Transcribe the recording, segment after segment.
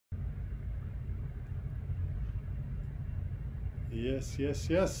Yes, yes,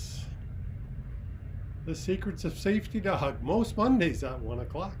 yes. The Secrets of Safety Dog, most Mondays at 1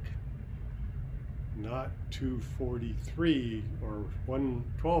 o'clock. Not 2:43 or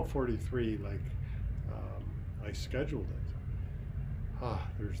 12:43 like I scheduled it.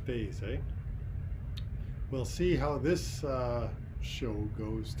 There's days, eh? We'll see how this show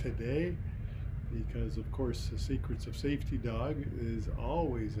goes today, because of course the Secrets of Safety Dog is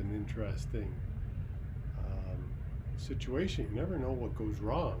always an interesting situation. You never know what goes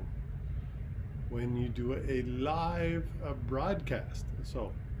wrong when you do a live broadcast.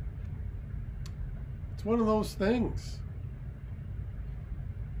 So it's one of those things.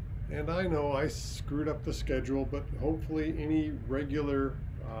 And I know I screwed up the schedule, but hopefully any regular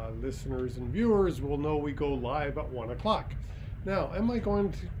listeners and viewers will know we go live at 1 o'clock. Now, am I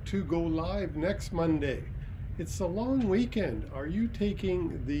going to go live next Monday? It's a long weekend. Are you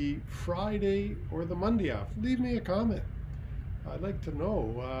taking the Friday or the Monday off? Leave me a comment. I'd like to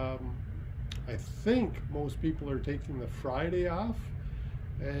know. I think most people are taking the Friday off,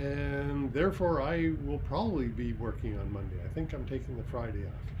 and therefore I will probably be working on Monday. I think I'm taking the Friday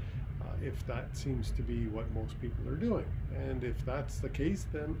off, if that seems to be what most people are doing. And if that's the case,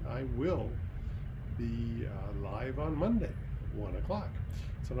 then I will be live on Monday. 1 o'clock.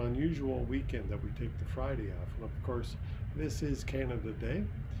 It's an unusual weekend that we take the Friday off. And of course, this is Canada Day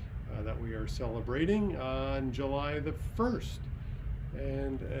that we are celebrating on July the 1st.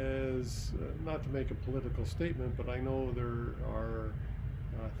 And as, not to make a political statement, but I know there are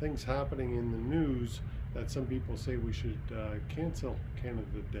things happening in the news that some people say we should cancel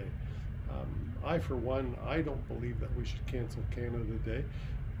Canada Day. I, for one, I don't believe that we should cancel Canada Day.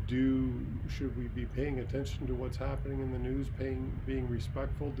 Should we be paying attention to what's happening in the news, being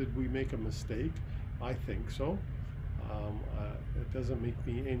respectful? Did we make a mistake? I think so. It doesn't make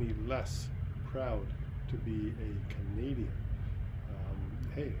me any less proud to be a Canadian.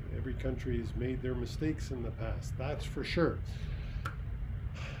 Hey, every country has made their mistakes in the past, that's for sure.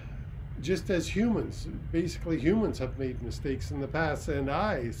 Just as humans, basically humans have made mistakes in the past, and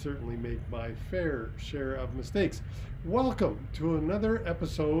I certainly make my fair share of mistakes. Welcome to another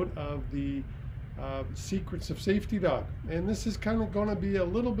episode of the Secrets of Safety Dog. And this is kind of going to be a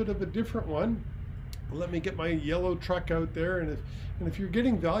little bit of a different one. Let me get my yellow truck out there, and if you're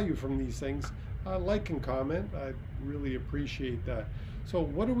getting value from these things, like and comment. I really appreciate that. So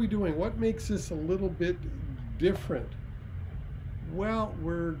what are we doing? What makes this a little bit different? Well,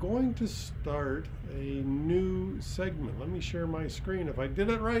 we're going to start a new segment. Let me share my screen. If I did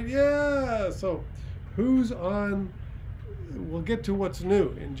it right, yeah! So who's on? We'll get to what's new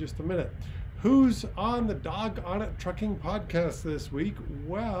in just a minute. Who's on the Dog on It Trucking podcast this week?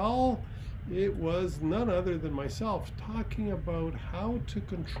 Well, it was none other than myself talking about how to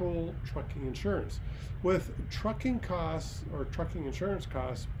control trucking insurance. With trucking costs or trucking insurance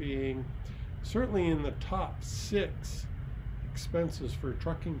costs being certainly in the top 6 expenses for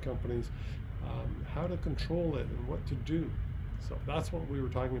trucking companies, how to control it and what to do. So that's what we were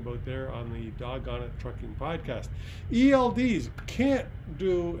talking about there on the Dawg on It Trucking podcast. ELDs, can't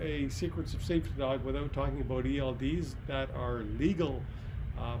do a Secrets of Safety Dog without talking about ELDs that are legal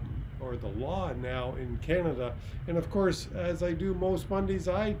or the law now in Canada. And of course, as I do most Mondays,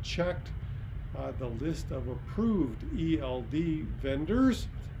 I checked the list of approved ELD vendors,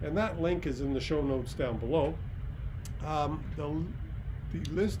 and that link is in the show notes down below. The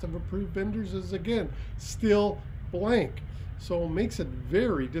list of approved vendors is again still blank, so it makes it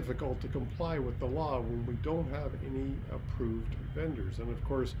very difficult to comply with the law when we don't have any approved vendors. And of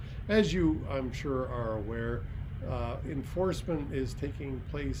course, as you I'm sure are aware, enforcement is taking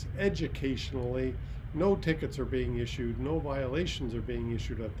place educationally. No tickets are being issued, no violations are being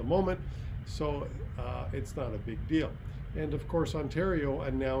issued at the moment, so it's not a big deal. And of course, Ontario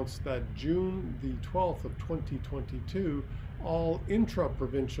announced that June the 12th of 2022, all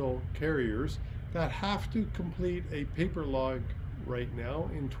intra-provincial carriers that have to complete a paper log right now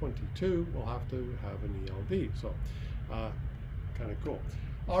in 22 will have to have an ELD. So kind of cool.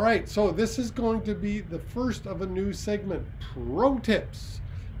 All right, so this is going to be the first of a new segment, Pro Tips.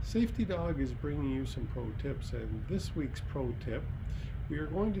 Safety Dog is bringing you some pro tips, and this week's pro tip, we are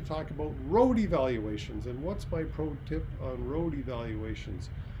going to talk about road evaluations. And what's my pro tip on road evaluations?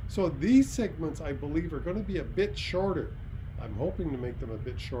 So these segments, I believe, are going to be a bit shorter. I'm hoping to make them a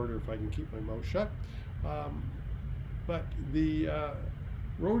bit shorter if I can keep my mouth shut. But the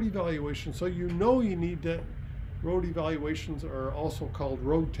road evaluation, so you know you need to, road evaluations are also called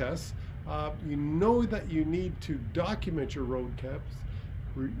road tests. You know that you need to document your road tests.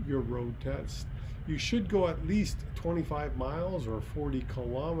 your road test. You should go at least 25 miles or 40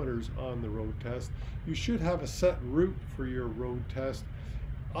 kilometers on the road test. You should have a set route for your road test.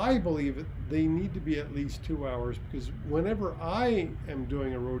 I believe they need to be at least 2 hours, because whenever I am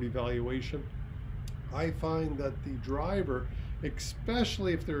doing a road evaluation, I find that the driver,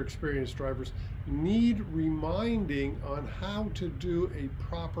 especially if they're experienced drivers, need reminding on how to do a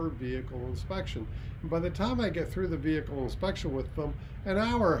proper vehicle inspection. And by the time I get through the vehicle inspection with them, an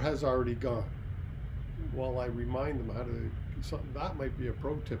hour has already gone. While I remind them how to, that might be a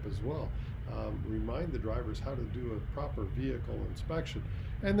pro tip as well. Remind the drivers how to do a proper vehicle inspection.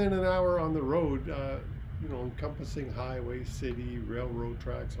 And then an hour on the road, you know, encompassing highway, city, railroad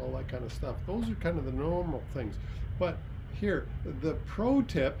tracks, all that kind of stuff. Those are kind of the normal things. But here, the pro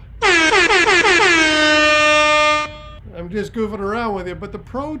tip, I'm just goofing around with you, but the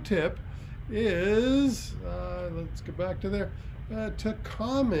pro tip is, let's get back to there, to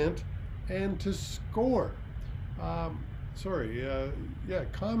comment and to score.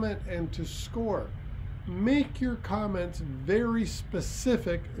 Comment and to score. Make your comments very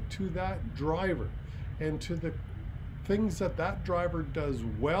specific to that driver and to the things that that driver does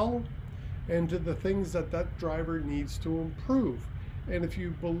well and to the things that that driver needs to improve. And if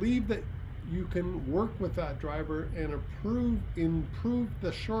you believe that you can work with that driver and improve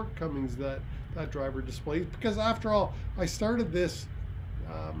the shortcomings that that driver displays, because after all, I started this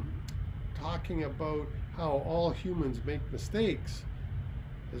talking about how all humans make mistakes,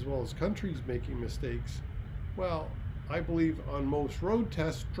 as well as countries making mistakes. Well, I believe on most road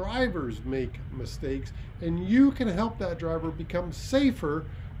tests, drivers make mistakes, and you can help that driver become safer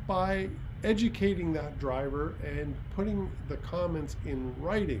by educating that driver and putting the comments in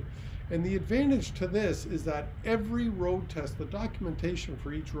writing. And the advantage to this is that every road test, the documentation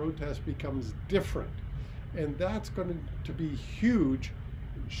for each road test becomes different. And that's going to be huge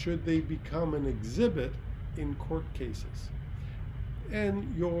should they become an exhibit in court cases.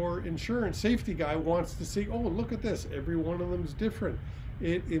 And your insurance safety guy wants to see, oh, look at this, every one of them is different.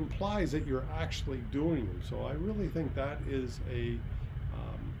 It implies that you're actually doing them. So I really think that is a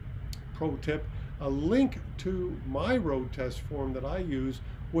pro tip. A link to my road test form that I use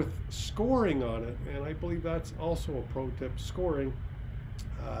with scoring on it, and I believe that's also a pro tip, scoring,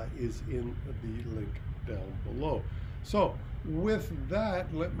 is in the link down below. So with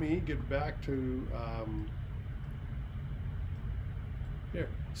that, let me get back to here.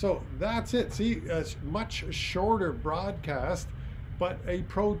 So that's it. See, a much shorter broadcast, but a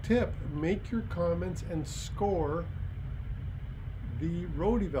pro tip: make your comments and score the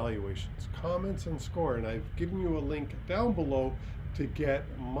road evaluations. Comments and score. And I've given you a link down below to get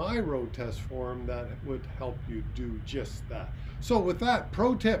my road test form that would help you do just that. So with that,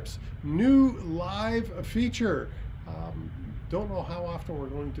 pro tips, new live feature. Don't know how often we're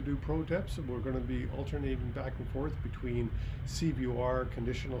going to do pro tips. We're going to be alternating back and forth between CVR,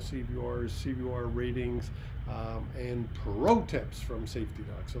 conditional CVRs, CVR ratings, and pro tips from Safety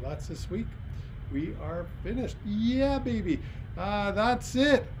Dawg. So that's this week. We are finished. Yeah, baby. That's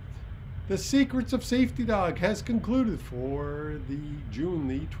it. The Secrets of Safety Dawg has concluded for the June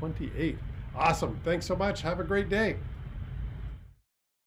the 28th. Awesome. Thanks so much. Have a great day.